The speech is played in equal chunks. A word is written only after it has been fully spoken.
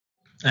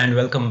And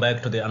welcome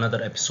back to the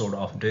another episode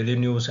of Daily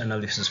News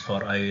Analysis for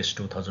IAS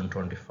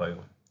 2025.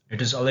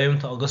 It is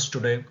 11th August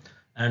today,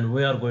 and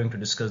we are going to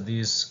discuss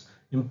these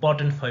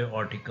important 5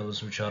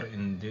 articles which are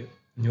in the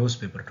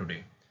newspaper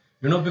today.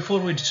 Before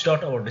we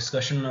start our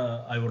discussion,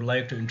 I would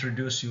like to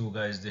introduce you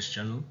guys this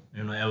channel.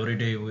 Every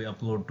day we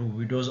upload 2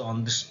 videos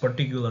on this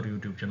particular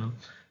YouTube channel.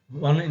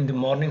 One in the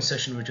morning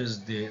session, which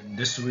is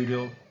this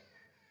video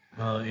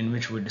in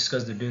which we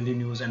discuss the daily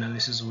news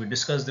analysis. We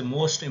discuss the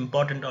most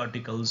important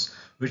articles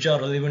which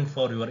are relevant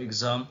for your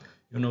exam.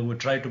 We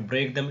try to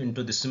break them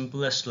into the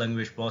simplest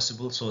language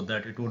possible so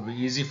that it would be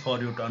easy for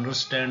you to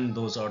understand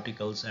those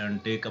articles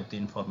and take up the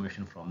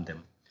information from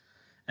them.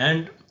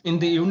 And in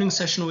the evening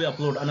session we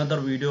upload another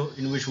video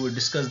in which we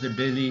discuss the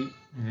daily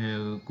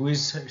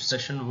quiz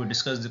session. We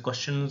discuss the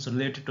questions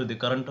related to the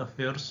current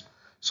affairs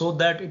so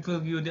that it will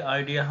give you the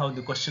idea how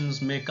the questions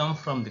may come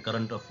from the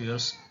current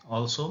affairs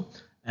also,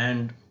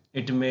 and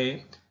it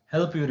may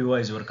help you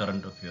revise your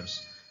current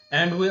affairs.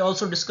 And we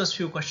also discuss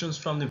few questions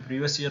from the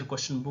previous year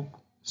question book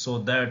so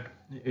that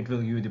it will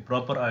give you the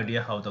proper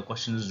idea how the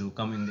questions do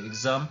come in the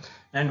exam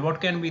and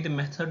what can be the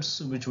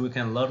methods which we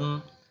can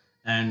learn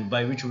and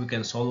by which we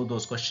can solve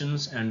those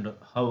questions, and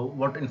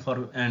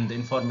the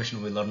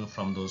information we learn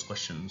from those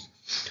questions,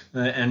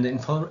 and the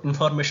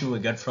information we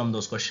get from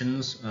those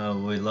questions,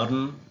 we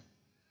learn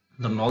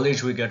the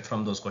knowledge we get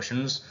from those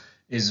questions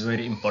is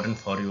very important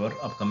for your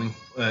upcoming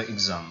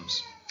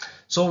exams.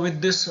 So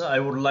with this, I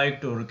would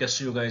like to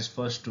request you guys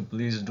first to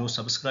please do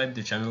subscribe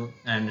the channel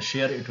and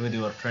share it with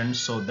your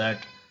friends so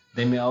that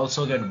they may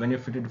also get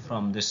benefited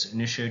from this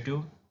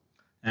initiative.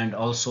 And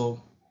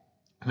also,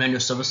 when you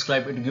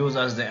subscribe, it gives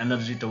us the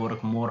energy to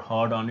work more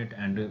hard on it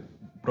and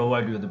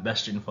provide you the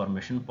best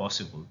information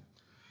possible.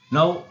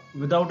 Now,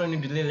 without any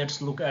delay,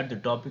 let's look at the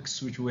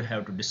topics which we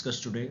have to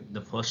discuss today.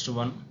 The first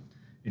one,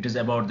 it is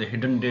about the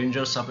hidden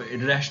dangers of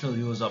irrational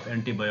use of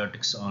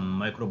antibiotics on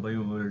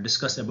microbiome. We will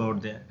discuss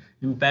about the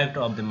impact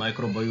of the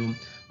microbiome.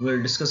 We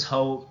will discuss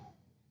how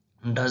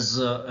does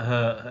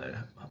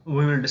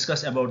we will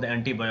discuss about the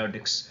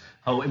antibiotics,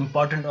 how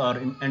important are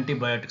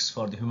antibiotics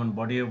for the human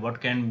body,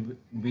 what can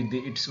be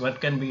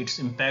its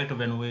impact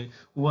when we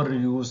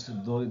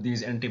overuse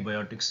these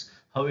antibiotics,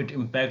 how it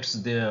impacts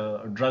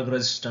the drug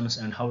resistance,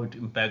 and how it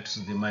impacts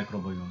the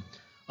microbiome.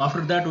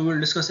 After that, we will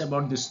discuss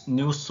about this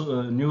new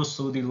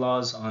Saudi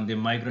laws on the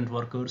migrant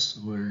workers.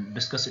 We will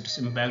discuss its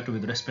impact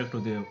with respect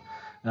to the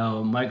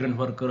migrant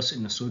workers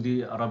in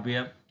Saudi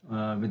Arabia,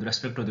 with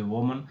respect to the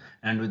women,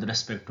 and with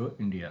respect to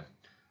India.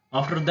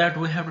 After that,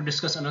 we have to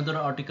discuss another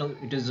article.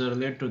 It is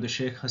related to the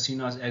Sheikh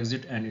Hasina's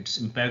exit and its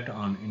impact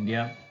on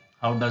India.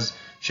 How does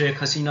Sheikh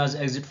Hasina's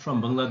exit from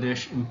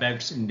Bangladesh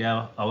impacts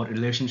India, our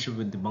relationship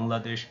with the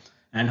Bangladesh,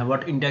 and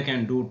what India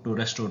can do to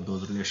restore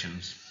those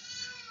relations.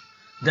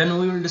 Then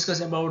we will discuss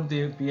about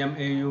the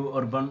PMAU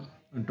urban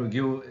to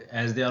give,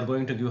 as they are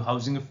going to give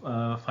housing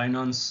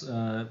finance.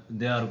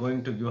 They are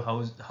going to give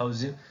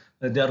housing.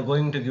 They are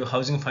going to give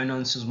housing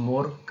finances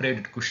more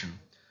credit cushion.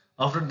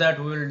 After that,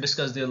 we will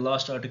discuss the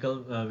last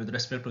article with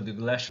respect to the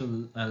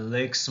glacial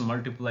lakes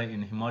multiply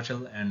in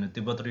Himachal and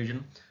Tibet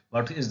region.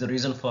 What is the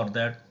reason for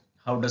that?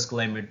 How does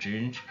climate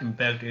change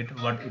impact it?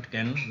 What it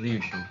can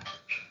lead to?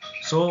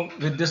 So,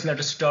 with this, let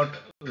us start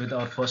with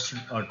our first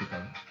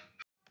article.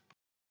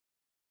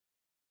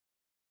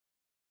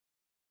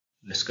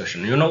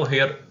 Discussion.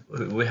 Here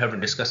we have to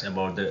discuss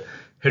about the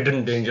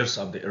hidden dangers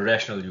of the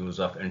irrational use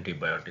of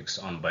antibiotics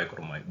on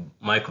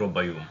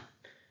microbiome.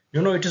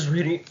 It is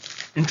very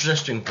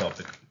interesting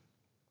topic.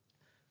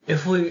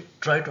 If we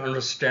try to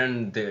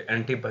understand the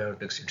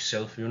antibiotics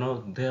itself,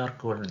 they are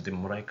called the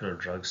miracle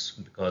drugs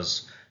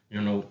because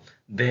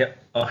they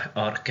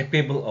are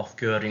capable of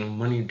curing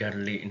many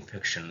deadly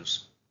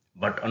infections.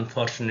 But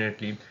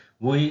unfortunately,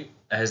 we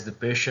as the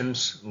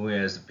patients, we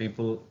as the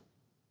people,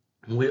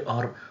 we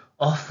are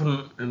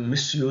often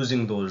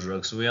misusing those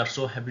drugs. We are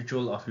so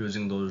habitual of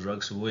using those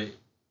drugs. We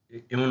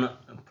even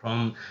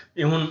from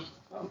even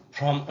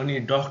from any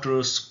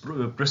doctor's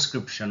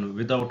prescription,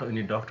 without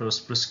any doctor's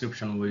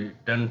prescription, we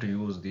tend to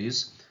use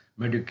these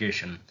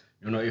medication.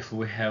 If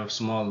we have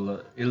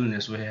small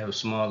illness, we have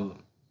small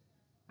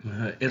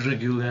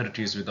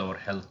irregularities with our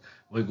health,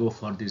 we go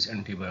for these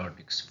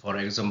antibiotics. For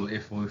example,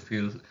 if we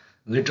feel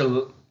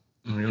little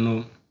you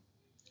know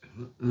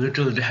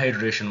little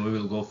dehydration, we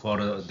will go for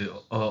the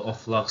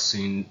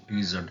ofloxacin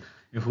PZ.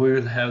 If we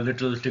will have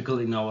little tickle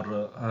in our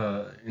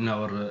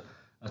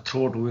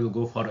throat, we will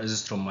go for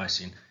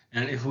azithromycin.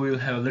 And if we will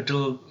have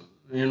little,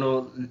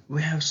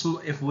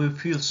 if we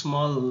feel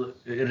small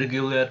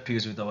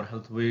irregularities with our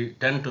health, we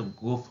tend to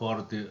go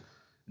for the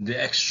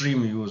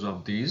extreme use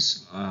of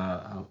these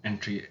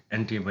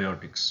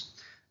antibiotics.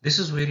 This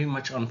is very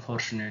much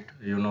unfortunate.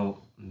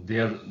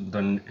 There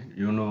then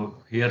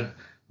here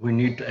we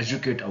need to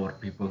educate our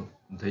people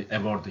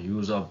about the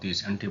use of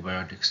these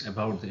antibiotics,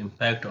 about the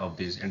impact of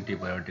these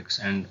antibiotics,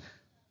 and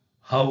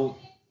how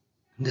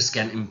this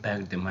can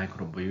impact the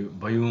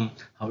microbiome,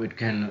 how it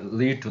can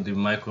lead to the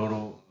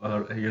microbial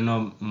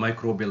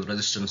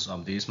resistance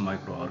of these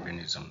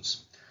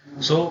microorganisms.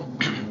 So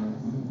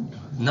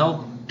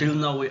now till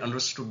now we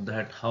understood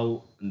that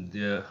how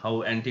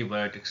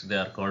antibiotics, they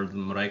are called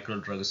miracle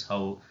drugs,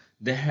 how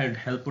they had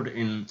helped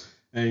in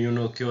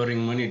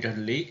curing many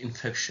deadly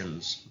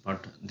infections,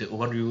 but the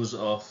overuse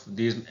of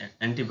these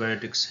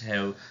antibiotics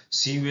have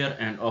severe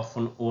and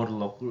often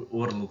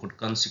overlooked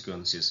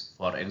consequences.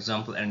 For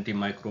example,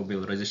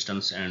 antimicrobial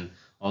resistance and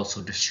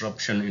also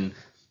disruption in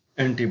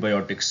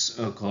antibiotics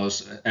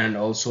cause, and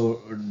also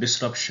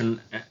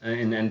disruption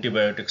in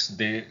antibiotics,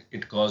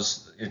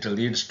 it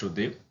leads to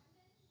the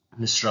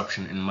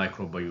disruption in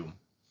microbiome.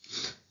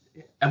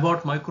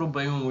 About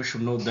microbiome, we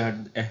should know that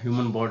a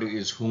human body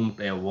is home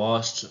to a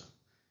vast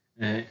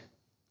uh,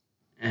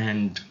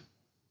 and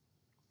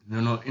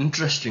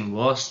interesting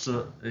vast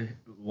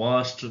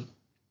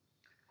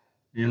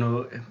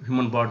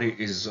human body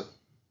is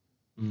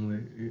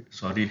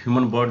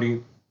human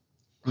body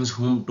is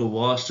home to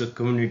vast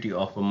community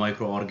of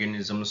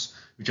microorganisms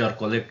which are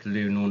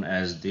collectively known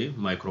as the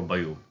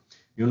microbiome.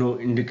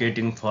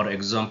 Indicating, for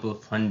example,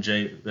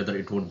 fungi, whether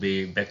it would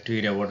be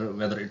bacteria,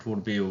 whether it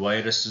would be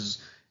viruses.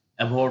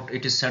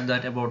 It is said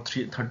that about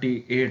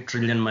 38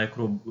 trillion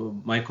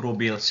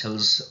microbial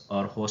cells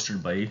are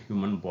hosted by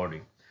human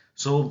body.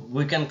 So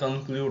we can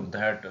conclude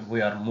that we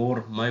are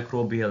more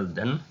microbial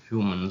than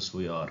humans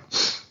we are.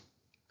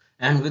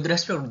 And with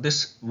respect to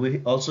this,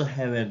 we also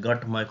have a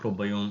gut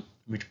microbiome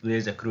which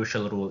plays a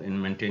crucial role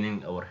in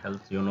maintaining our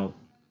health.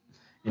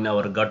 In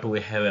our gut we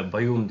have a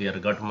biome there,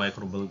 gut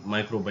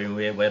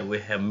microbiome, where we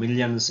have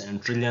millions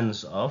and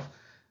trillions of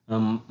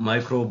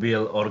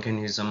microbial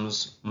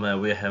organisms.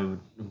 We have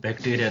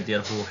bacteria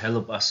there who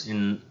help us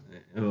in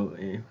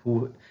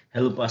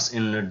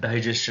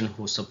digestion,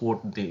 who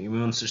support the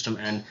immune system,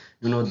 and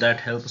that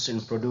helps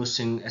in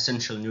producing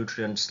essential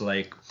nutrients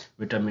like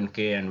vitamin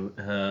K and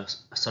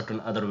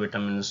certain other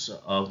vitamins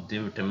of the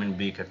vitamin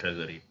B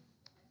category,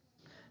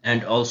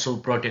 and also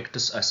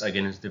protects us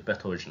against the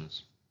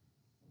pathogens.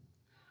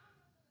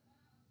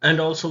 And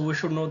also we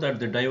should know that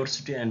the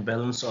diversity and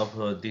balance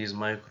of these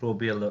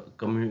microbial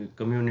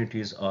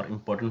communities are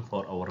important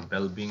for our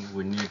well-being.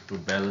 We need to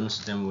balance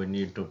them, we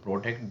need to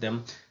protect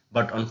them,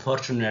 but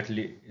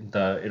unfortunately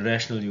the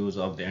irrational use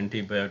of the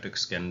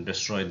antibiotics can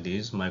destroy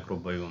these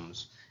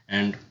microbiomes.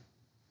 And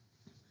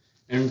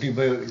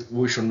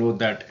we should know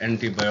that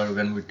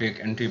when we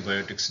take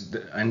antibiotics,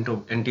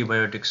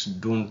 antibiotics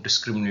don't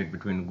discriminate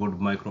between good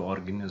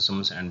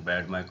microorganisms and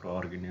bad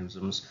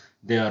microorganisms.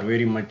 They are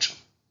very much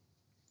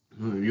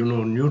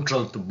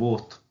neutral to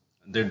both.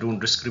 They don't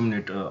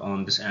discriminate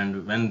on this,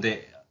 and when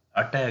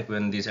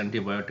these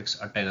antibiotics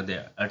attack,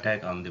 they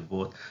attack on the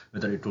both,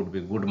 whether it would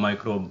be good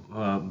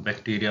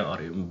bacteria or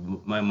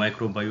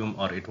microbiome,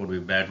 or it would be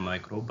bad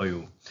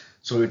microbiome.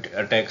 So it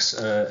attacks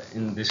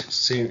in this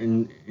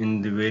same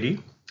in the very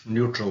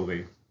neutral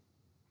way.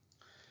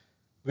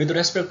 With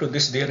respect to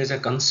this, there is a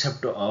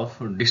concept of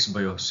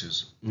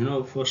dysbiosis.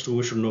 First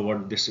we should know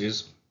what this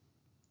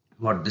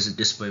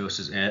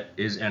dysbiosis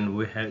is, and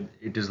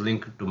it is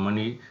linked to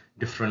many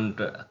different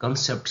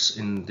concepts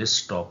in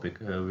this topic,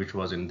 which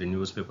was in the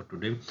newspaper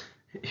today.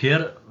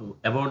 Here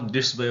about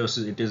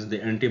dysbiosis, it is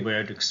the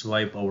antibiotics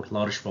wipe out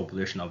large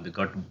population of the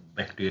gut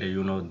bacteria,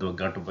 the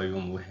gut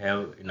biome we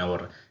have in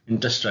our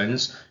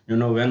intestines.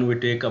 When we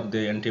take up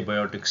the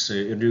antibiotics,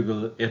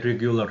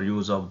 irregular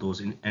use of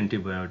those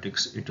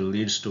antibiotics, it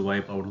leads to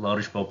wipe out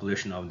large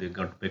population of the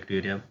gut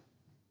bacteria.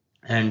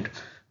 And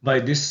by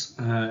this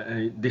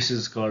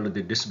is called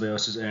the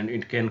dysbiosis, and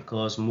it can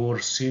cause more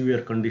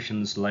severe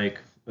conditions like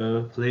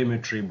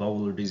inflammatory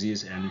bowel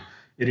disease and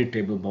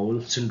irritable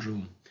bowel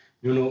syndrome.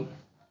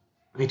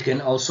 It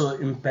can also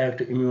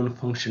impact immune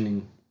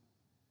functioning.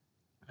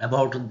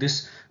 About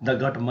this, the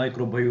gut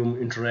microbiome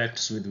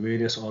interacts with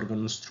various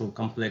organs through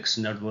complex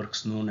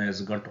networks known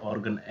as gut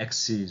organ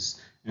axes,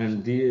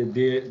 and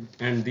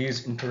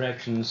these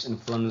interactions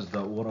influence the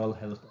overall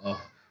health of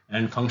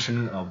and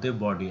functioning of the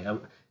body.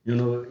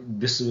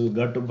 This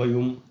gut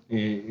biome,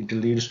 it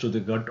leads to the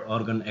gut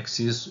organ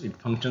axis. It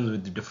functions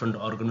with the different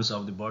organs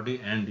of the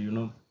body, and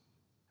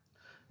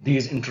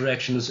these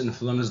interactions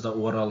influence the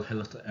overall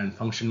health and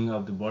functioning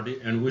of the body.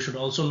 And we should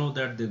also know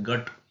that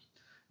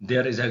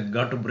there is a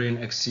gut brain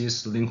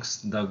axis links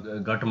the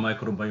gut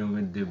microbiome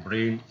with the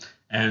brain,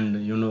 and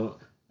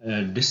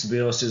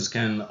dysbiosis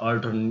can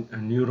alter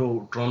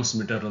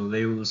neurotransmitter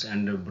levels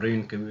and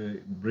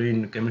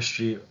brain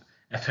chemistry,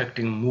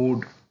 affecting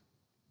mood,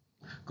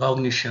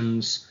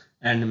 cognitions,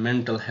 and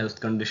mental health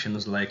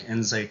conditions like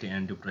anxiety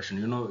and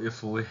depression.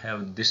 If we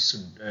have this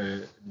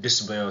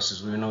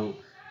dysbiosis,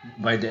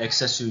 by the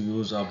excessive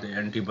use of the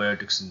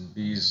antibiotics,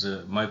 these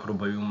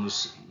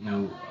microbiomes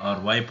are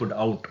wiped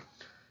out.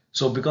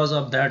 So because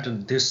of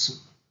that, this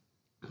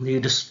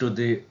leads to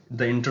the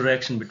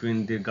interaction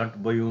between the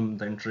gut biome,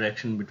 the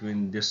interaction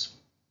between this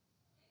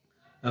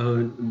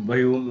gut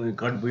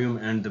biome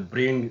and the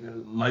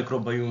brain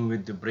microbiome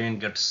with the brain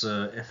gets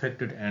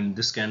affected, and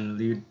this can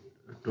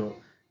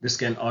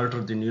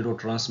alter the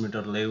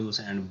neurotransmitter levels,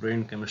 and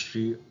brain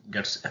chemistry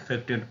gets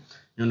affected.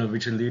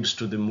 which leads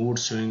to the mood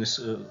swings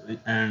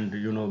and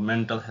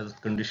mental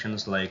health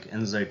conditions like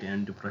anxiety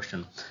and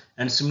depression.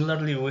 And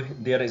similarly,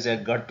 there is a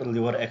gut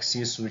liver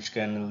axis which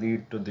can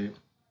lead to the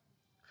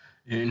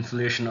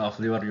inflation of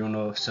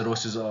liver,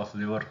 cirrhosis of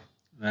liver,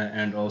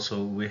 and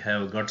also we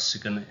have gut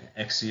sicken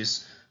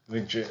axis,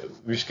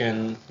 which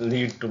can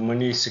lead to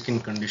many skin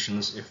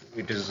conditions if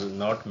it is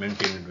not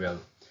maintained well.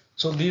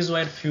 So these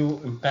were few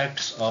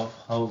impacts of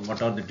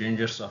what are the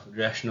dangers of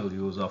rational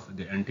use of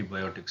the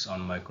antibiotics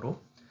on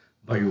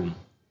microbiome.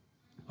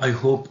 I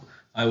hope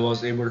I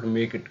was able to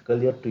make it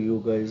clear to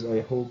you guys.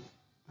 I hope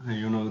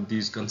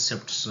these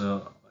concepts.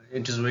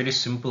 It is very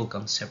simple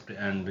concept,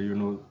 and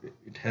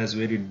it has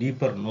very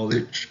deeper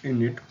knowledge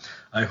in it.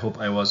 I hope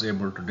I was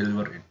able to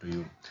deliver it to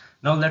you.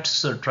 Now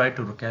let's try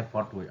to recap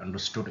what we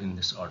understood in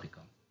this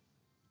article.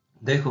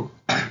 देखो,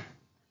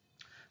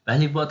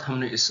 पहली बात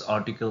हमने इस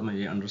article में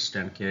ये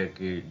understand किया है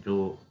कि जो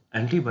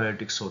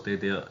एंटीबायोटिक्स होते हैं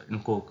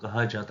इनको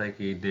कहा जाता है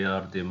कि they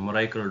are the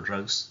miracle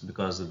drugs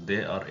because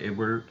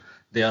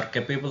they are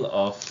capable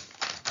of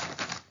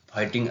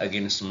fighting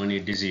against many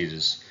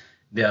diseases.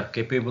 They are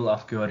capable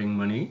of curing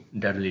many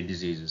deadly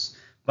diseases.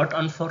 But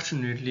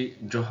unfortunately,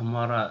 जो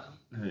हमारा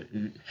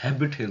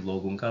habit है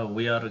लोगों का,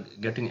 we are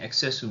getting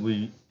excessive.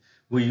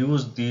 We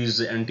use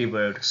these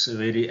antibiotics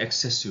very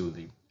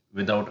excessively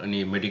without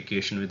any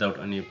medication, without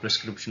any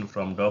prescription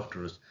from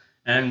doctors,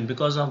 and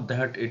because of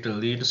that, it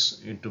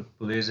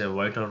plays a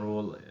vital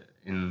role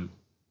in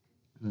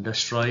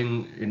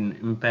destroying, in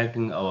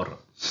impacting our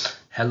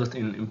health,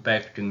 in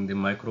impacting the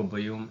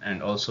microbiome,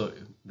 and also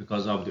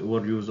because of the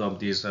overuse of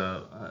these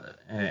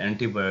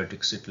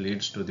antibiotics, it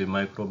leads to the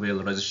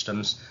microbial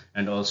resistance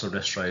and also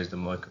destroys the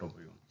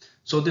microbiome.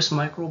 So this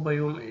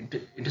microbiome,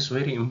 it is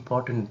very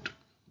important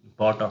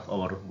part of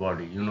our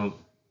body.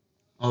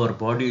 Our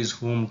body is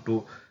home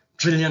to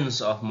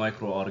trillions of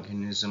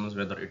microorganisms,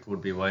 whether it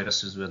would be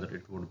viruses, whether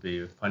it would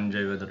be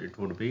fungi, whether it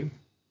would be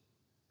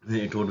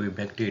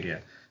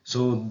bacteria.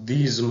 So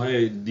these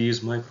contain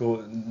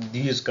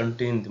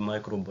the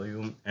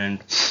microbiome,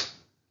 and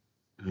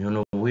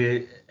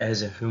we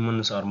as a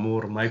humans are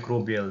more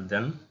microbial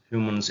than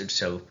humans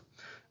itself.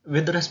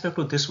 With respect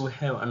to this, we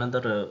have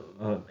another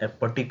a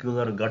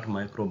particular gut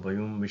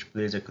microbiome which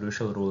plays a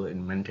crucial role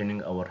in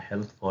maintaining our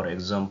health. For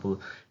example,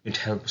 it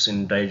helps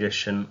in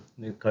digestion,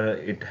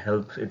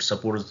 it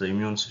supports the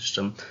immune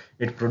system,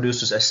 it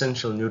produces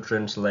essential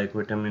nutrients like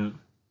vitamin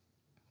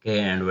K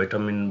and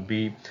vitamin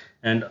B,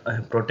 and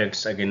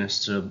protects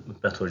against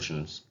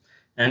pathogens.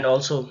 And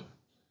also,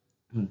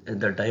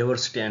 the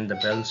diversity and the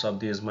balance of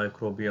these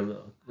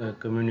microbial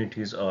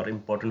communities are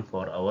important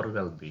for our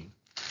well-being.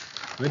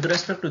 With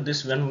respect to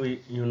this, when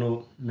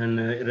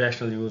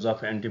irrational use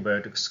of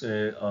antibiotics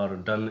are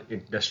done,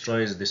 it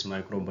destroys this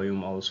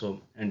microbiome also.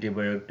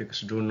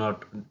 Antibiotics do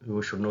not,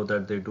 you should know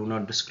that they do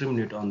not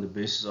discriminate on the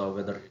basis of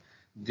whether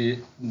the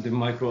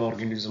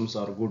microorganisms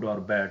are good or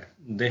bad.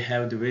 They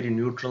have the very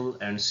neutral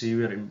and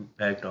severe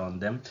impact on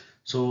them.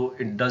 So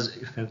it does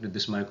affect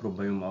this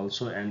microbiome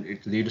also, and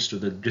it leads to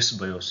the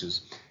dysbiosis.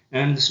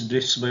 And this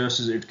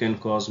dysbiosis, it can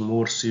cause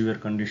more severe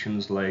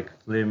conditions like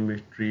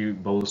inflammatory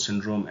bowel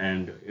syndrome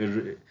and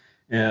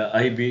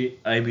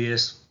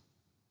IBS,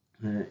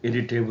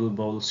 irritable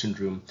bowel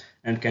syndrome,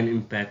 and can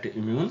impact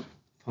immune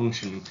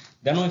functioning.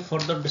 Then we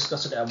further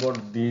discussed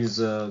about these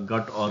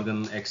gut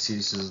organ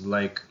axes,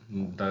 like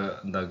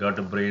the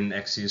gut brain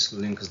axis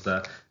links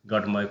the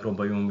gut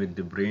microbiome with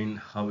the brain,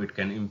 how it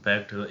can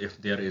impact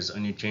if there is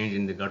any change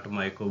in the gut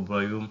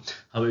microbiome,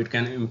 how it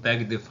can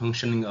impact the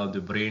functioning of the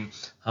brain,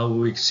 how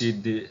we see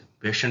the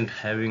patient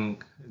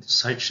having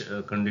such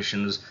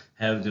conditions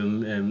have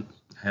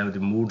the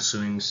mood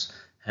swings,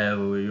 have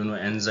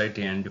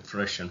anxiety and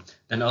depression.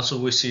 Then also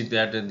we see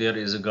that there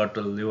is a gut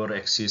liver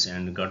axis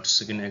and gut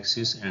skin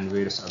axis and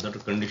various other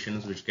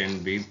conditions which can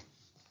be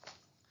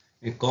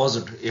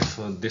caused if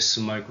this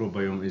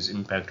microbiome is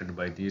impacted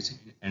by these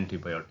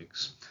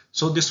antibiotics.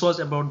 So this was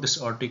about this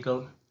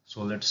article.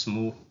 So let's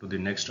move to the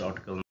next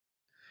article.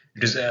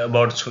 It is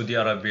about Saudi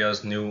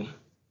Arabia's new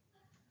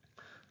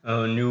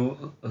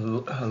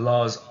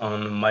laws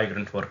on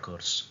migrant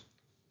workers.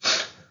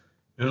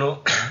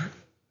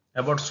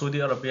 About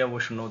Saudi Arabia,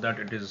 we should know that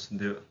it is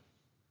the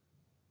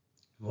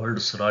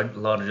world's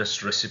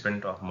largest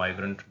recipient of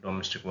migrant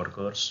domestic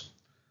workers.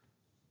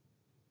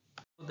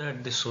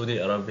 That the Saudi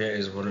Arabia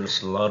is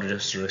world's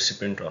largest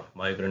recipient of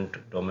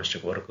migrant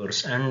domestic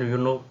workers, and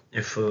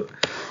if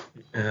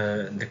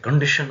the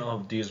condition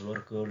of these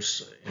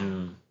workers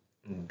in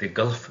the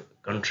Gulf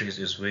countries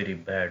is very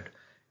bad.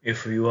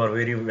 If you are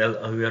very well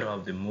aware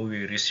of the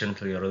movie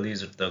recently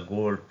released, The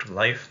Gold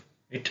Life,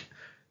 it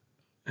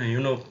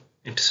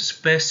it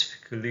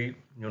specifically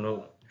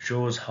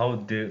shows how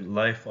the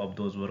life of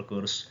those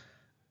workers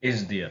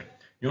is there.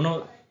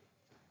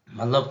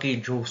 मतलब कि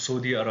जो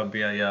Saudi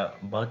Arabia या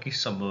बाकी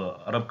सब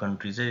अरब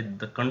countries है,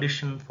 the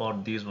condition for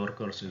these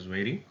workers is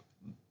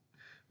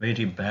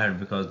very bad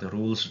because the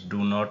rules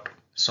do not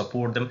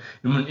support them.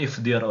 Even if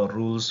there are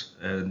rules,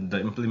 the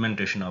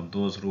implementation of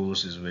those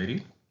rules is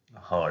very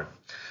hard.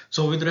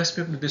 So with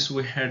respect to this,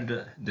 we had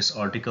this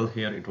article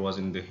here. It was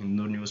in the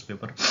Hindu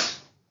newspaper.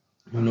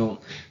 You know,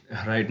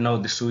 right now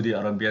the Saudi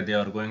Arabia, they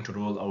are going to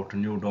roll out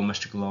new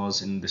domestic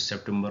laws in this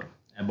September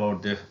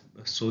about the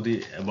Saudi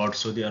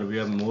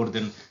Arabia. More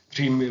than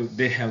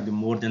they have the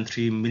more than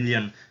 3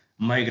 million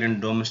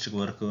migrant domestic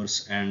workers,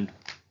 and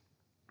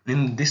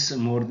in this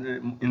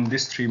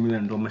 3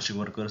 million domestic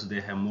workers,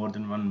 they have more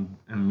than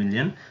 1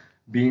 million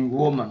being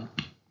women.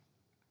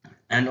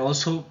 And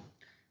also,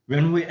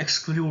 when we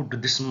exclude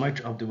this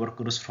much of the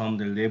workers from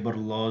the labor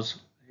laws,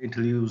 it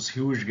leaves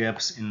huge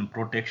gaps in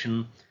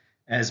protection,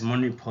 as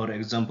money, for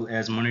example,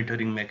 as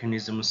monitoring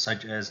mechanisms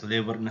such as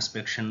labor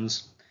inspections,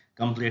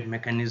 compliant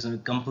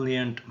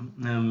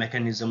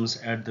mechanisms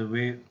at the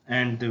way,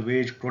 and the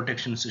wage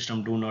protection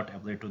system do not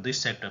apply to this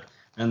sector.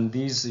 And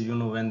these,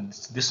 when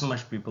this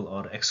much people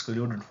are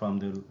excluded from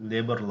the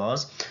labor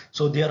laws,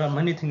 so there are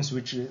many things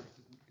which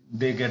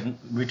they get,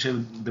 which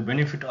the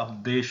benefit of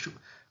they should,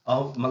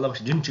 मतलब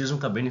जिन चीज़ों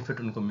का benefit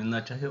उनको मिलना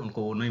चाहिए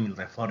उनको वो नहीं मिल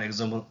रहा है. For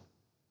example,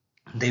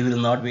 they will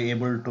not be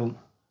able to,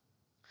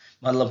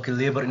 मतलब कि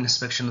लेबर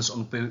इंस्पेक्शंस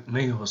उन पे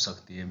नहीं हो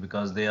सकती है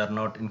because they are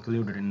not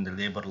included in the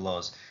labour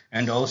laws.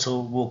 And also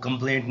वो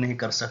कंप्लेंट नहीं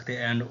कर सकते,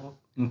 एंड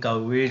इनका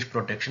veg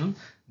protection,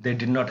 they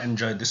did not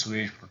enjoy this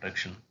ways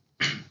protection.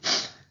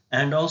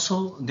 And also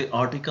the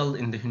article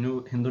in the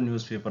Hindu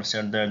newspaper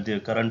said that the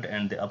current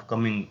and the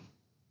upcoming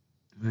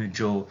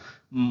जो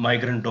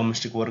migrant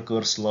domestic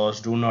workers laws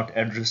do not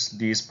address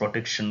these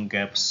protection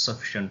gaps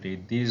sufficiently.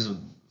 These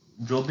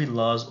जो भी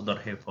laws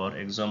उधर है, for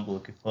example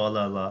कि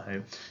फॉला law है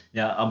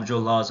या अब जो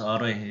laws आ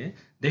रहे हैं,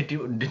 they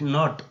did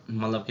not,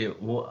 मतलब कि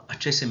वो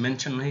अच्छे से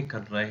mention नहीं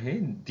कर रहे हैं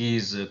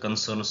these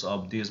concerns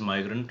of these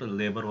migrant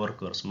labor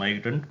workers,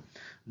 migrant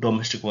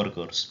domestic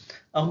workers.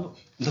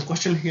 The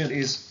question here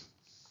is,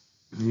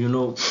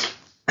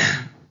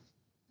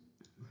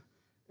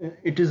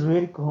 it is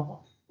very common,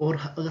 और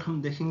अगर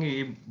हम देखेंगे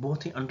ये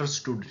बहुत ही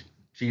अंडरस्टूड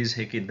चीज़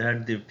है कि दैट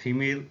द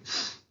फीमेल,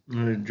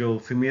 जो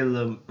female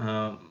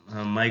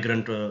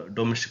migrant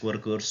domestic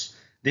workers,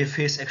 they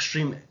face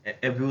extreme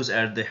abuse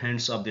at the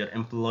hands of their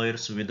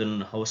employers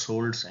within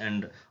households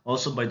and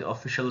also by the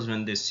officials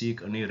when they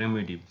seek any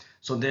remedy.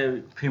 So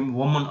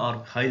women are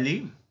highly,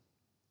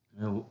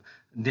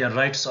 their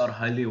rights are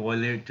highly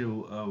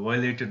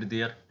violated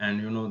there,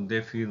 and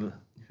they feel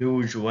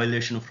huge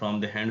violation from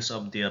the hands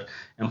of their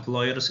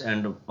employers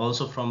and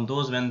also from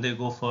those when they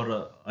go for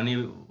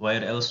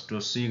anywhere else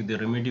to seek the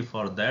remedy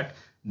for that,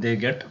 they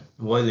get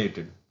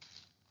violated.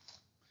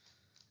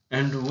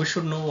 And we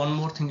should know one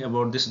more thing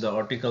about this. The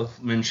article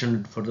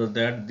mentioned further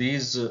that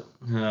these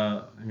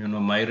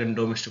migrant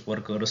domestic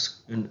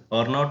workers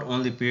are not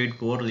only paid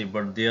poorly,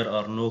 but there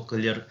are no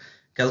clear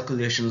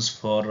calculations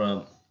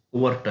for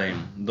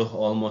overtime, though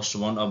almost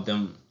one of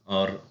them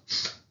are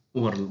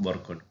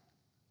overworked.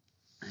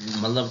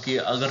 मतलब कि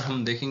अगर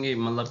हम देखेंगे,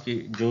 मतलब कि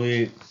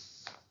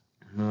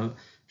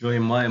जो ये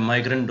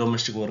migrant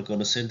domestic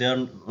workers है,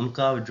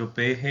 उनका जो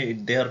पे है,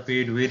 they are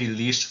paid very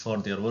least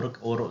for their work,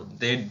 और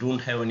they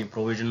don't have any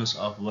provisions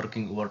of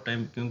working over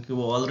time, क्योंकि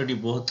वो ऑलरेडी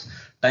बहुत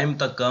टाइम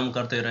तक काम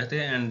करते रहते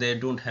हैं and they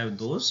don't have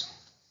those,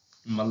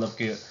 मतलब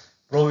कि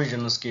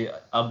प्रोविजंस के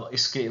अब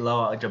इसके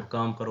अलावा जब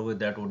काम करोगे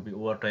that would be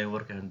over time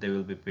work and they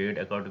will be paid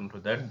according to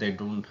that. They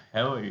don't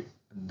have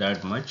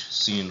that much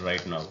scene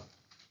right now.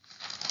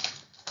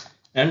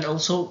 And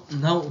also,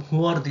 now who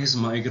are these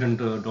migrant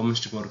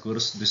domestic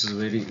workers? This is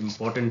very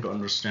important to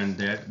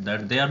understand that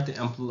they are the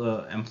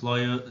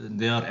employer.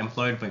 They are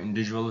employed by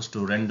individuals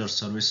to render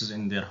services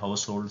in their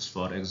households.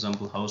 For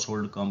example,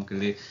 household काम के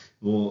लिए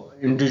वो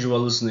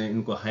individuals ने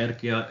इनको hire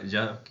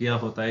किया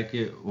होता है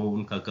कि वो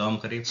उनका काम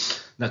करे.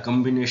 The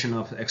combination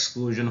of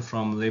exclusion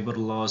from labor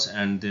laws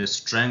and the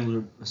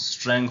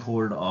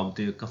stranglehold of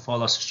the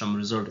kafala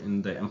system result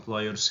in the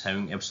employers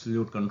having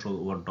absolute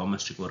control over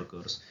domestic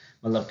workers.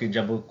 मतलब कि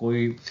जब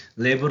कोई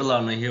लेबर लॉ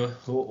नहीं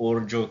हो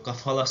और जो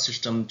कफाला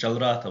सिस्टम चल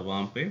रहा था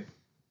वहाँ पे,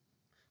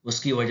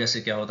 उसकी वजह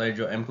से क्या होता है,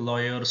 जो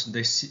employers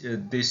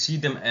they see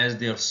them as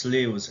their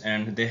slaves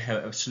and they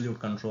have absolute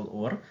control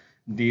over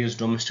these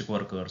domestic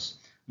workers.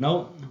 Now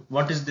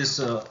what is this,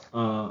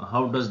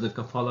 how does the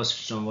kafala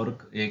system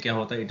work? ये क्या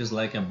होता है? It is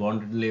like a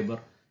bonded labor,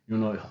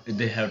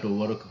 they have to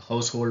work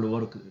household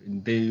work.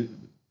 They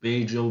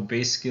pay, जो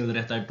pay scale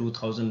रहता है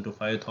 $2,000 to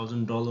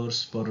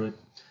 $5,000 per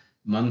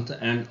month,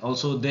 and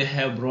also they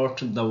have brought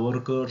the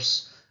workers,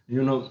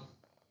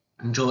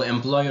 जो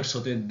employers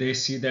होते, they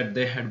see that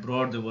they had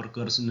brought the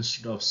workers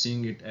instead of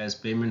seeing it as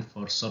payment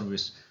for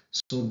service.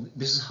 So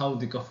this is how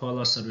the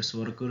kafala service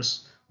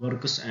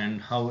works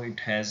and how it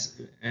has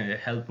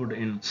helped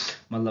in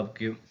मतलब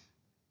कि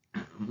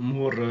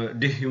more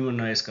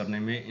dehumanize करने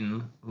में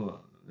in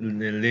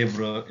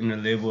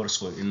laborers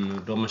को, in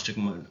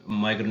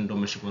migrant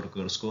domestic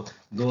workers को,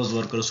 those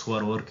workers who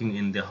are working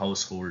in the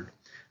household.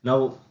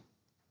 Now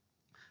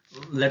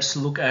let's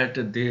look at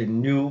the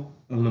new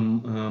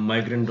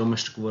migrant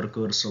domestic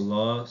workers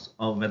laws,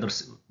 or whether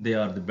they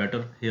are the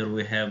better. Here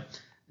we have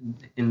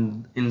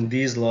in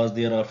these laws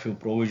there are few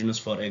provisions.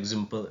 For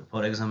example,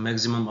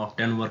 maximum of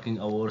 10 working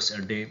hours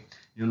a day.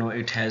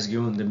 It has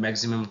given the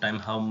maximum time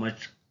how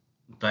much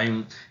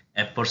time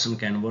a person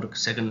can work.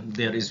 Second,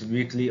 there is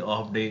weekly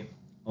off day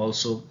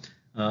also,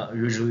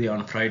 usually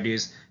on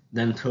Fridays.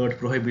 Then third,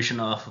 prohibition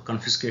of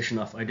confiscation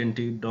of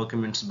identity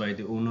documents by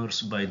the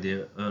owners, by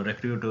the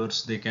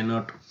recruiters. They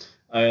cannot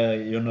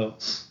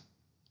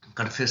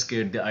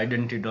confiscate the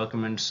identity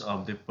documents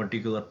of the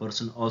particular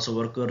person. Also,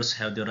 workers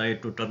have the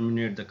right to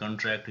terminate the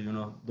contract.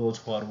 Those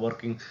who are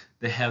working,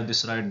 they have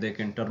this right, they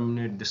can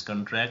terminate this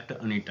contract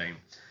anytime.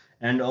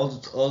 And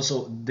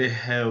also they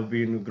have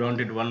been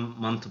granted 1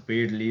 month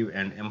paid leave,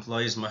 and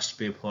employees must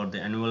pay for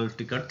the annual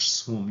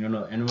tickets home.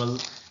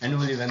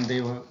 Annually when they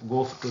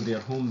go to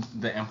their home,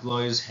 the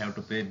employees have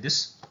to pay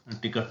this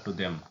ticket to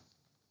them.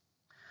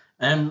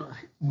 And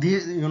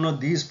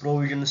these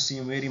provisions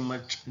seem very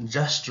much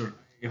just.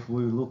 If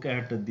we look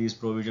at these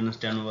provisions,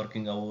 10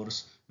 working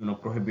hours,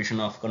 prohibition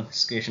of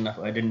confiscation of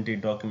identity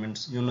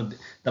documents,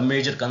 the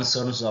major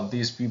concerns of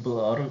these people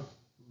are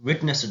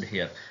witnessed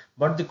here.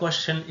 But the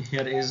question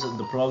here is,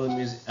 the problem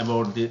is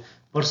about the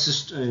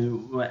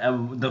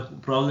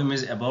problem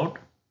is about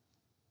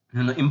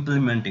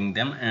implementing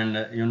them. And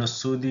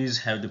Saudis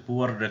have the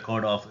poor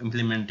record of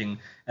implementing,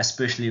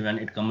 especially when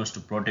it comes to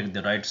protect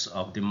the rights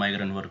of the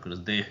migrant workers.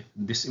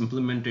 This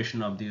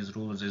implementation of these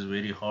rules is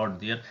very hard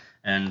there,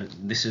 and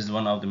this is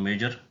one of the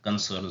major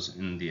concerns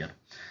in there.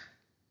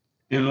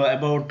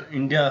 About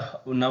India,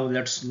 now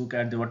let's look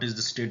at what is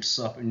the status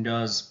of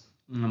India's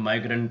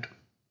migrant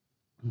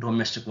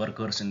domestic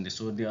workers. In the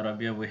Saudi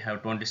Arabia, we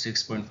have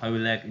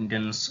 26.5 lakh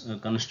Indians,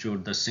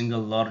 constitute the single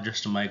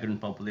largest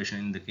migrant population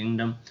in the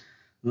kingdom.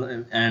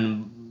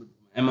 And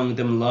among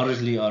them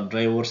largely are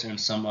drivers, and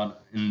some are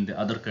in the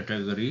other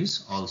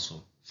categories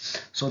also.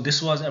 So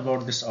this was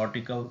about this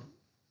article.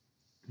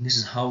 This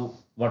is how,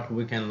 what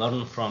we can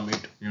learn from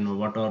it.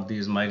 What are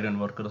these migrant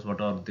workers, what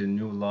are the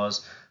new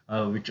laws,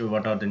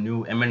 what are the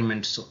new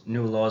amendments,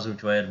 new laws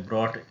which were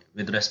brought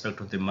with respect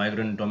to the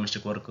migrant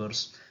domestic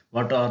workers.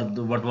 What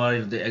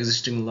were the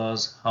existing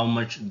laws, how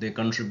much they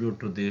contribute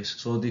to the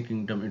Saudi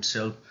kingdom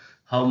itself,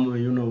 how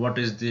what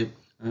is the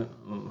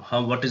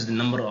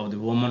number of the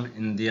women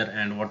in there,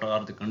 and what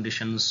are the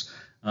conditions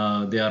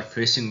they are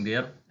facing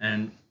there,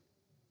 and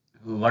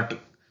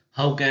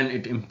how can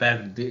it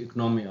impact the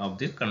economy of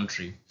the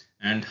country,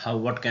 and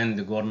what can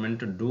the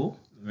government do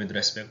with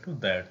respect to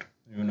that.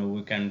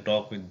 We can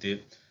talk with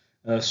the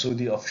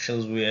Saudi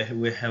officials.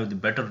 We have the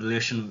better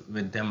relation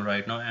with them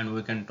right now, and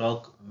we can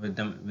talk with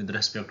them with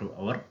respect to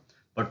our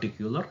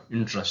particular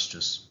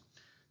interests.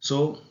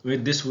 So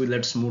with this,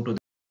 let's move to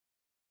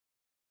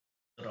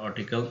the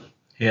article.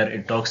 Here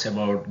it talks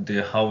about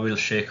the how will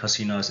Sheikh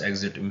Hasina's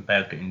exit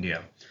impact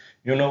India.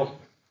 You know,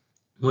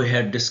 we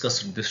had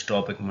discussed this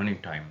topic many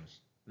times.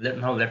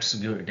 Now let's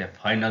give it a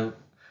final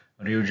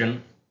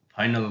revision,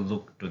 final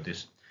look to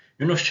this.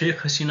 Sheikh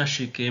Hasina,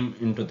 she came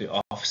into the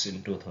office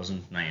in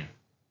 2009,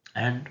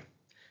 and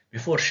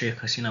before Sheikh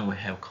Hasina, we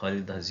have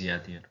Khalida Zia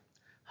there.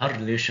 Her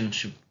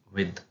relationship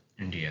with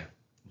India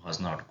was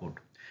not good.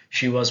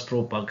 She was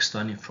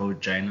pro-Pakistani,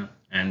 pro-China,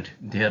 and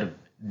there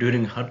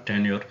during her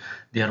tenure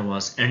there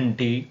was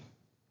anti-India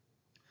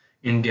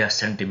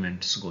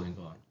sentiments going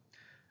on.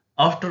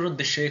 After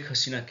the Sheikh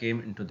Hasina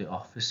came into the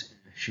office,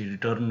 she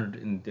returned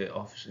in the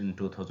office in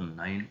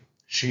 2009.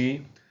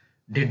 She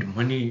did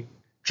many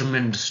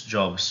tremendous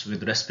jobs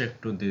with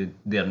respect to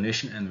their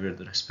nation and with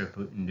respect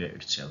to India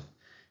itself.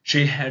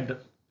 She had,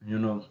 you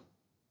know,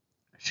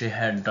 she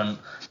had done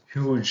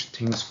huge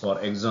things. For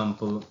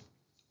example,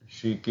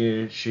 she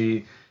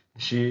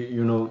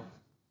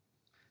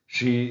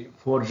she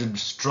forged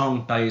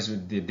strong ties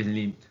with the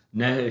Delhi.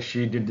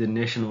 She did the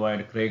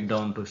nationwide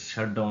crackdown to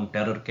shut down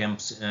terror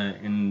camps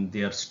in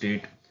their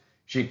state.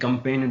 She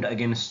campaigned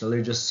against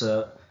religious,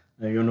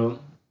 you know,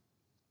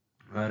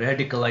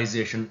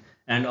 radicalization.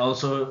 And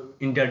also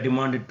India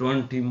demanded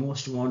 20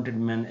 most wanted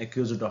men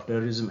accused of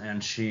terrorism,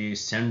 and she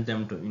sent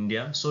them to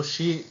India. So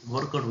she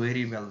worked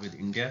very well with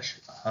India.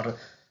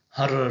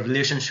 Her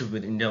relationship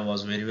with India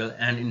was very well.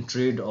 And in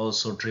trade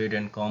also, trade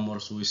and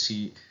commerce, we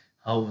see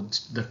how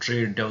the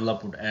trade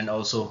developed, and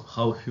also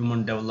how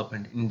human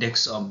development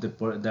index of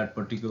that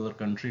particular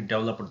country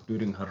developed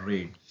during her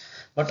reign.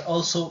 But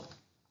also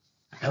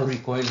every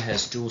coin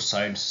has two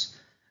sides.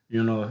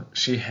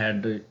 She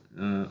had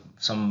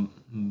some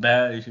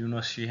bad,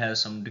 she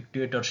has some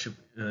dictatorship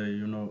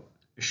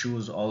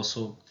issues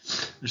also.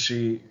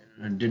 She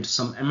did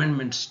some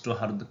amendments to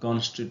her the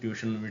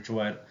constitution which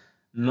were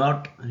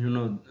not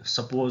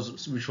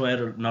which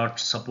were not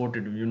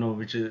supported,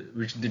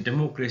 which the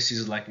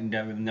democracies like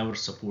India will never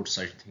support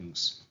such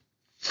things.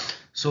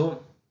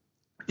 So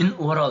in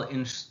overall,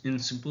 in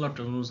simpler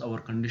terms, our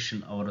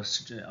condition, our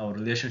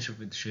relationship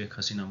with Sheikh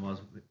Hasina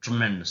was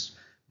tremendous.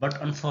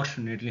 But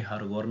unfortunately her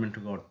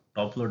government got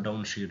toppled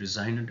down, she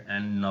resigned,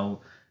 and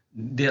now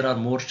there are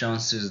more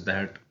chances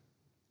that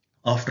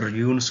after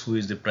Yunus, who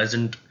is the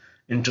present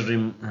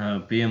interim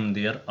PM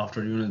there.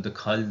 After the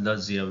Khalida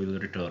Zia will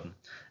return,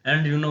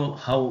 and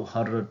how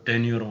her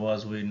tenure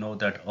was. We know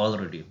that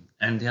already,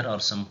 and there are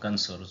some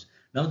concerns.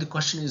 Now the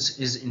question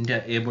is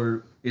India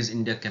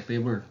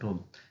capable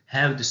to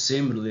have the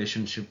same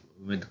relationship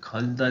with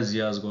Khalida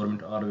Zia's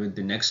government or with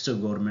the next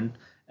government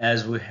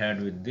as we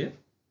had with the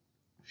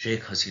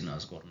Sheikh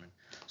Hasina's government?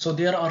 So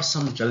there are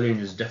some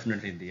challenges.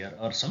 Definitely, there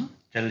are some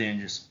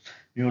challenges.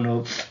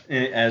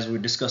 As we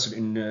discussed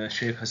in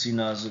Sheikh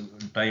Hasina's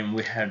time,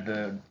 we had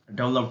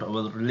developed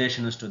our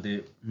relations to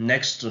the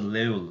next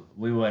level.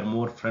 We were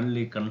more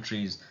friendly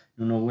countries.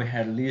 We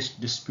had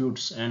least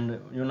disputes, and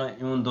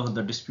even though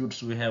the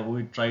disputes we have,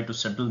 we try to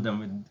settle them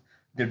with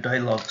the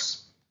dialogues.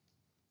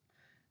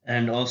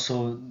 And also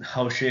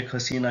how Sheikh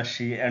Hasina,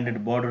 she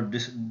ended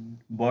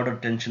border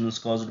tensions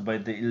caused by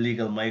the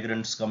illegal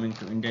migrants coming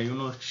to India.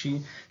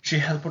 She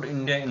helped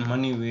India in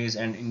many ways,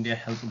 and India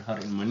helped her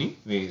in many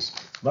ways.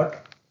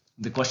 But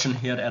the question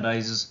here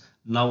arises: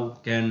 now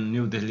can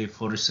New Delhi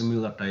forge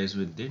similar ties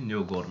with the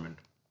new government?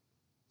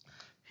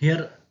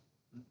 Here,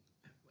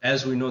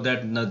 as we know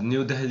that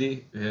New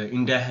Delhi,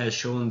 India has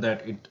shown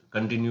that it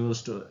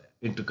continues to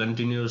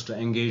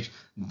engage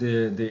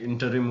the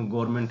interim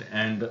government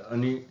and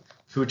any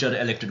future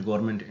elected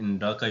government in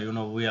Dhaka.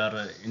 We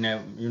are in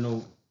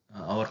a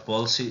our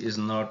policy is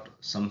not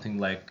something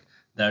like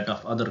that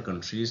of other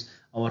countries.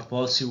 Our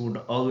policy would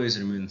always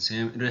remain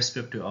same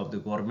irrespective of the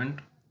government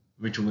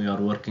which we are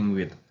working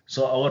with.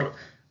 So our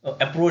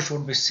approach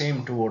would be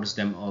same towards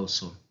them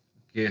also.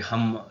 कि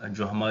हम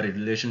जो हमारी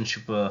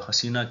relationship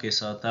हसीना के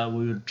साथ था,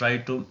 we will try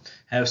to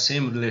have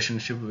same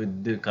relationship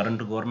with the current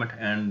government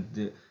and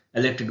the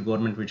elected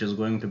government which is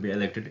going to be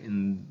elected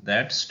in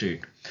that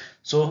state.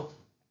 So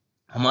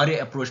हमारे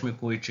approach में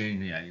कोई चेंज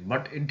नहीं आई,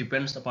 but it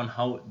depends upon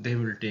how they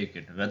will take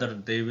it, whether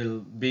they will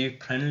be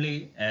friendly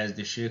as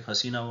the Sheikh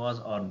Hasina was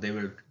और they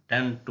will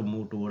tend to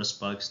move towards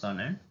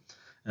Pakistan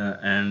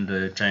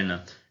and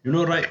China.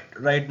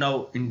 Right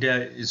now India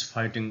is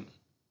fighting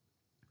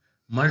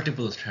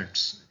multiple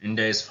threats.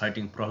 India is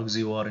fighting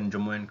proxy war in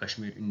Jammu and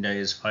Kashmir. India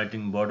is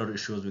fighting border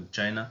issues with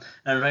China,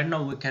 and right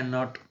now we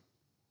cannot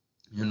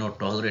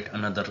tolerate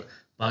another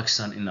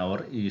Pakistan in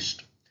our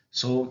east.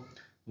 So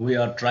we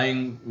are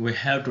trying, we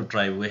have to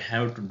try, we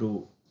have to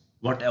do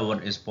whatever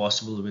is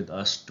possible with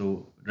us to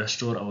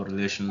restore our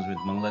relations with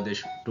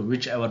Bangladesh, to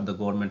whichever the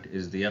government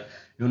is there.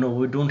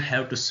 We don't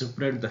have to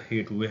spread the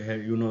hate. We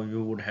have,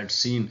 you would have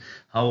seen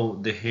how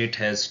the hate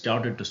has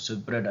started to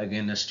spread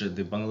against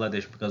the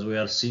Bangladesh, because we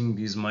are seeing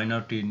these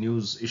minority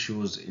news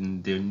issues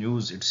in the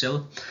news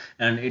itself,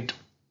 and it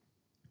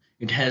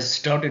has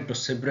started to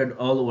spread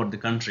all over the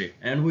country,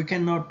 and we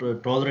cannot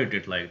tolerate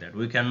it like that.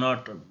 We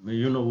cannot,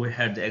 we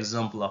had the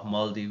example of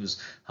Maldives,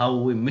 how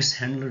we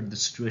mishandled the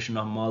situation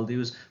of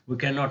Maldives. We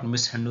cannot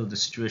mishandle the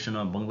situation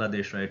of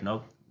Bangladesh right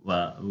now.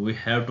 We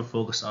have to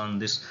focus on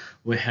this.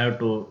 We have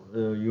to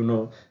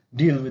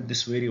deal with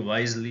this very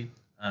wisely.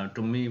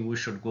 To me, we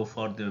should go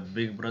for the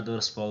big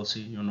brothers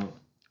policy.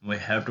 We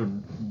have to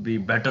be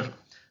better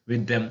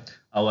with them.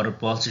 Our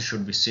policy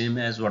should be same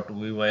as what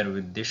we were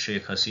with the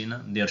Sheikh Hasina.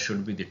 There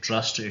should be the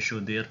trust issue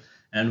there,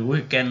 and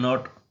we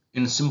cannot,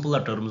 in simpler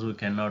terms, we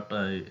cannot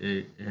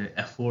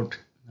afford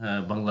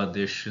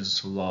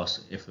Bangladesh's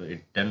loss if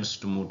it tends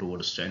to move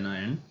towards China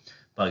and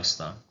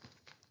Pakistan.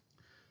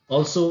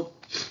 Also,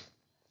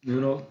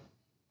 when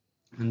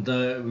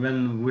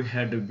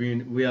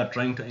we are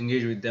trying to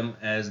engage with them,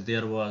 as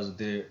there was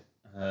the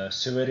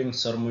swearing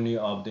ceremony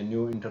of the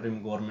new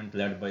interim government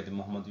led by the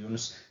Muhammad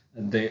Yunus.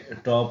 The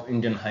top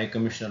Indian High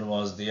Commissioner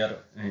was there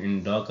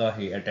in Dhaka.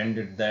 He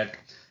attended that,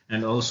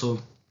 and also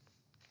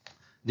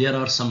there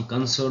are some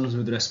concerns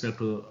with respect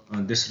to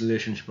this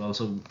relationship.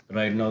 Also,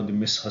 right now, the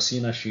Miss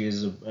Hasina, she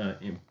is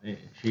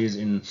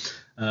in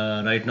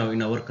right now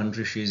in our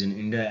country. She is in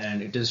India,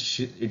 and it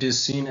is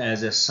seen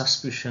as a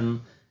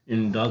suspicion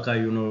in Dhaka.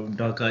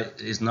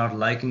 Dhaka is not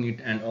liking it,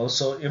 and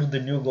also if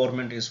the new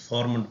government is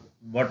formed,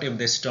 what if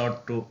they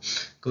start to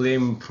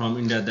claim from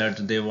India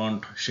that they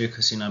want Sheikh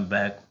Hasina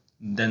back?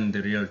 Then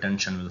the real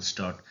tension will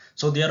start.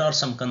 So there are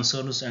some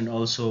concerns, and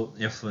also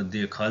if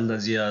the Khalida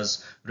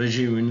Zia's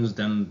regime wins,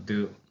 then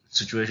the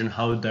situation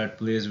how that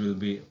plays will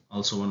be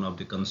also one of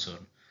the concern.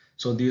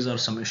 So these are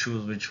some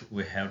issues which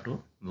we have to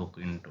look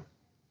into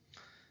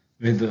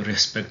with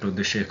respect to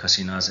the Sheikh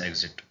Hasina's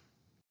exit.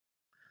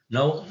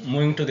 Now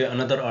moving to the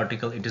another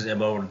article, it is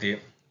about the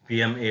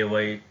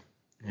PMAY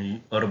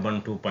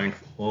Urban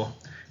 2.0.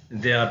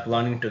 They are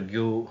planning to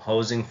give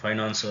housing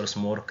financiers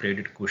more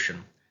credit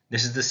cushion.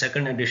 This is the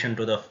second edition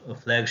to the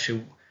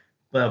flagship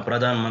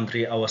Pradhan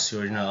Mantri Awas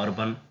Yojana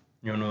Urban.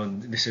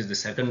 This is the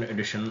second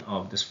edition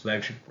of this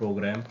flagship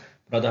program,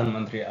 Pradhan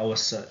Mantri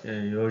Awas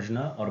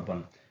Yojana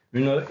Urban.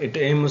 It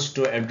aims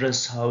to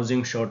address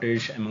housing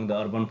shortage among the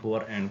urban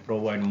poor and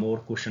provide more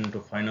cushion to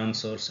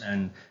financiers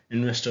and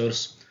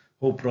investors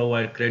who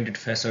provide credit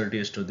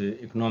facilities to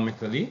the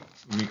economically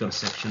weaker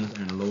sections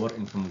and lower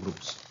income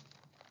groups.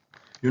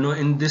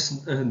 In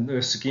this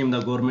scheme, the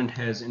government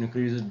has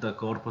increased the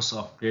corpus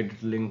of credit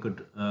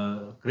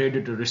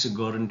risk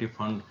guarantee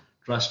fund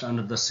trust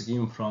under the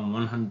scheme from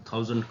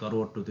 100,000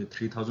 crore to the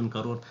 3,000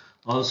 crore.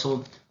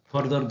 Also,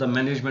 further, the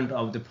management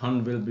of the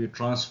fund will be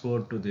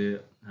transferred to the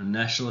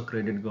National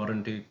Credit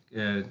Guarantee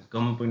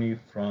Company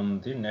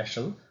from the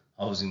National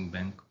Housing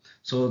Bank.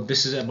 So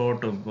this is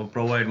about to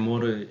provide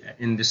more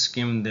in this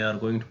scheme. They are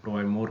going to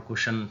provide more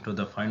cushion to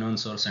the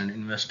financiers and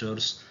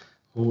investors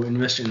who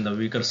invest in the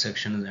weaker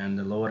sections and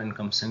the lower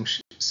income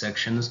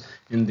sections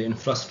in the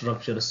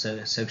infrastructure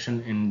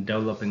section in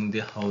developing the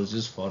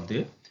houses for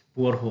the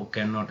poor who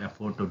cannot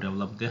afford to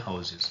develop the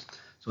houses.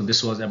 So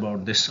this was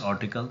about this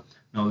article.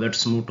 Now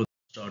let's move to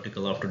the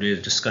article of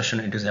today's discussion.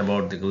 It is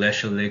about the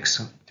glacial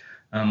lakes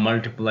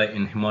multiply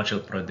in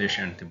Himachal Pradesh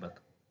and Tibet.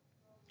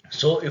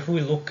 So if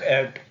we look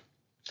at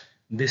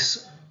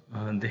this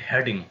the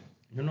heading,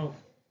 you know,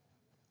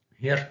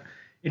 here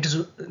it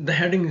is, the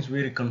heading is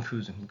very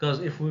confusing,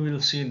 because if we will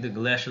see the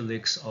glacial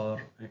lakes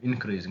are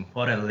increasing,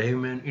 for a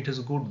layman it is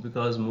good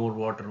because more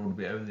water would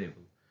be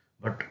available.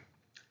 But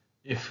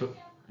if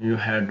you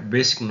had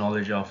basic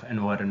knowledge of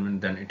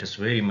environment, then it is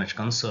very much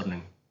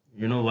concerning.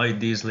 You know why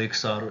these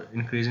lakes are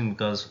increasing?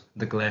 Because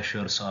the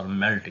glaciers are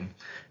melting.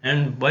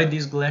 And why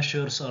these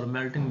glaciers are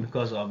melting?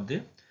 Because of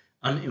the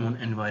uneven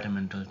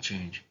environmental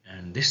change,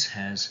 and this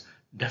has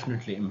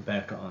definitely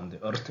impact on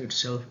the earth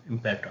itself,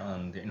 impact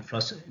on the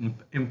infrastructure,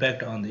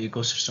 impact on the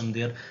ecosystem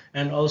there.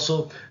 And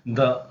also,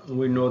 the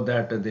we know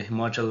that the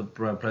Himachal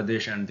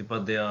Pradesh and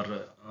Tibet, they are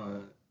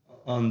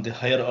on the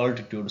higher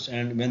altitudes,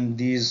 and when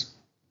these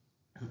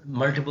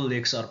multiple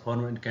lakes are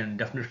formed, it can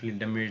definitely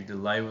damage the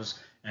lives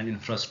and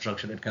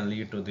infrastructure. It can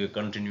lead to the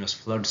continuous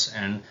floods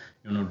and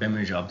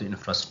damage of the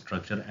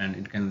infrastructure, and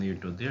it can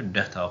lead to the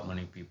death of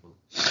many people.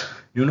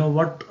 You know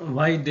what,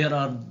 why there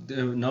are,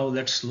 now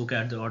let's look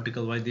at the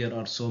article, why there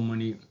are so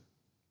many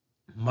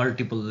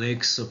multiple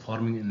lakes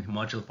forming in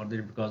Himachal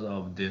Pradesh. Because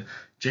of the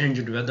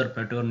changed weather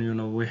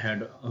pattern. We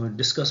had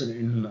discussed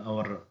in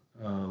our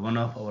one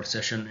of our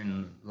session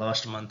in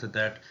last month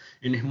that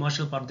in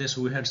Himachal Pradesh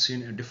we had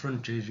seen a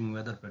different changing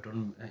weather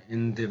pattern.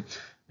 In the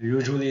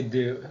usually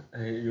the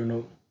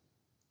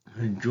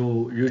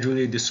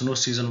usually the snow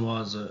season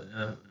was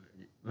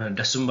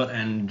December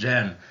and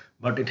Jan,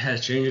 but it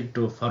has changed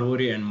to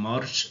February and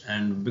March.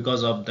 And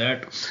because of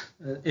that,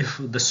 if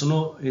the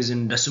snow is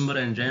in December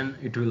and Jan,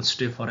 it will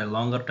stay for a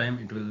longer time.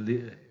 It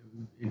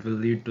will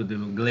lead to the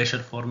glacier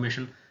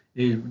formation.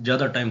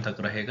 ज़्यादा time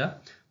तक रहेगा.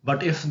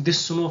 But if this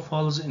snow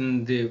falls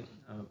in the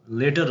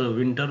later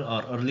winter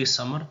or early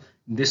summer,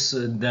 this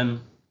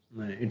then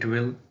it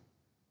will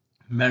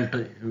melt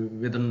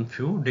within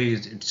few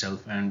days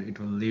itself, and it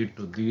will lead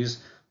to these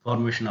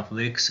formation of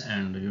lakes,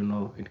 and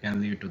it can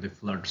lead to the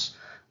floods.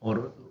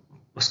 और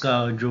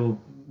उसका जो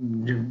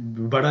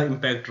बड़ा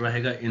impact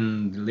रहेगा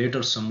in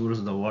later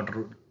summers, the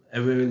water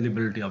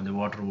availability of the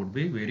water would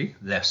be very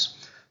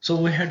less. So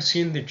we had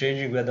seen the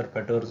changing weather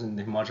patterns in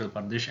the Himachal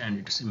Pradesh and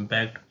its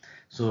impact.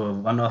 So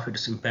one of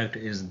its impact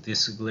is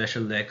this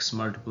glacial lakes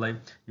multiply.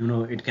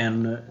 It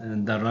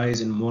can the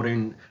rise in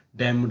moraine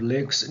dammed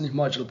lakes in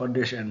Himachal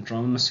Pradesh and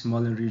Trans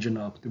Himalayan region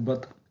of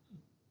Tibet.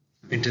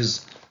 It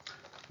is,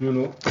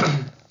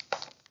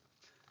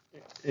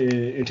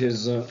 it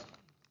is a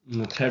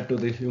threat to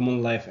the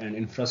human life and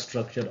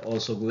infrastructure.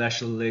 Also,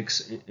 glacial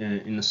lakes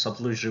in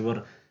Satluj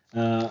River,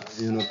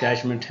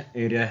 catchment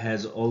area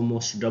has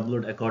almost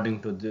doubled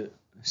according to the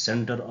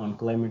Center on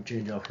Climate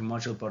Change of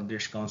Himachal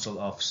Pradesh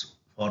Council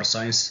for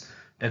Science,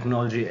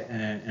 Technology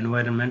and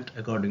Environment.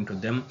 According to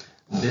them,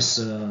 this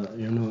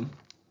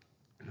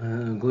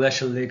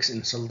glacial lakes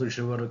in Satluj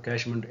River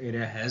catchment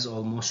area has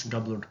almost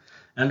doubled,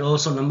 and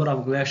also number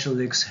of glacial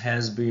lakes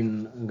has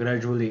been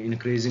gradually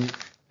increasing.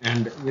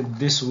 And with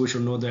this, we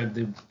should know that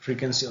the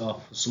frequency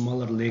of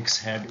smaller lakes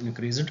had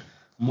increased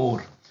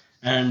more,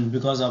 and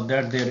because of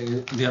that,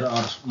 there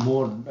are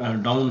more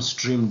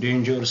downstream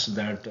dangers,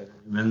 that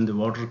when the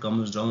water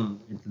comes down,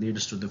 it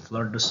leads to the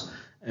floods.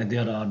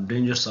 There are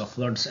dangers of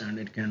floods, and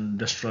it can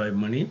destroy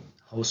many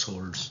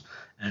households,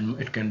 and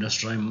it can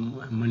destroy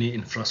many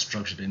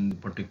infrastructure in the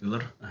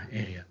particular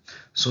area.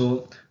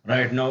 So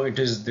right now it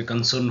is the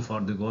concern for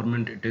the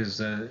government. It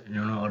is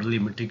early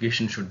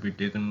mitigation should be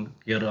taken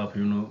care of.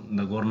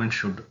 The government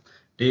should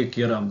take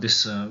care of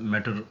this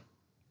matter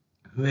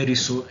very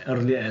so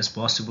early as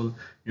possible.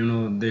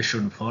 They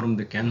should form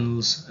the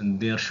canals, and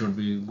there should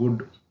be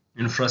good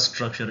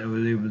infrastructure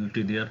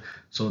availability there,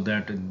 so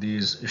that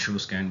these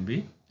issues can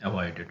be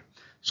avoided.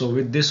 So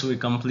with this, we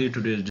complete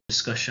today's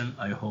discussion.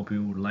 I hope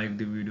you would like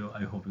the video.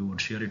 I hope you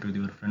would share it with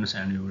your friends,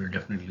 and you will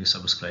definitely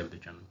subscribe the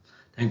channel.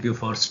 Thank you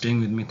for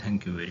staying with me.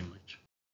 Thank you very much.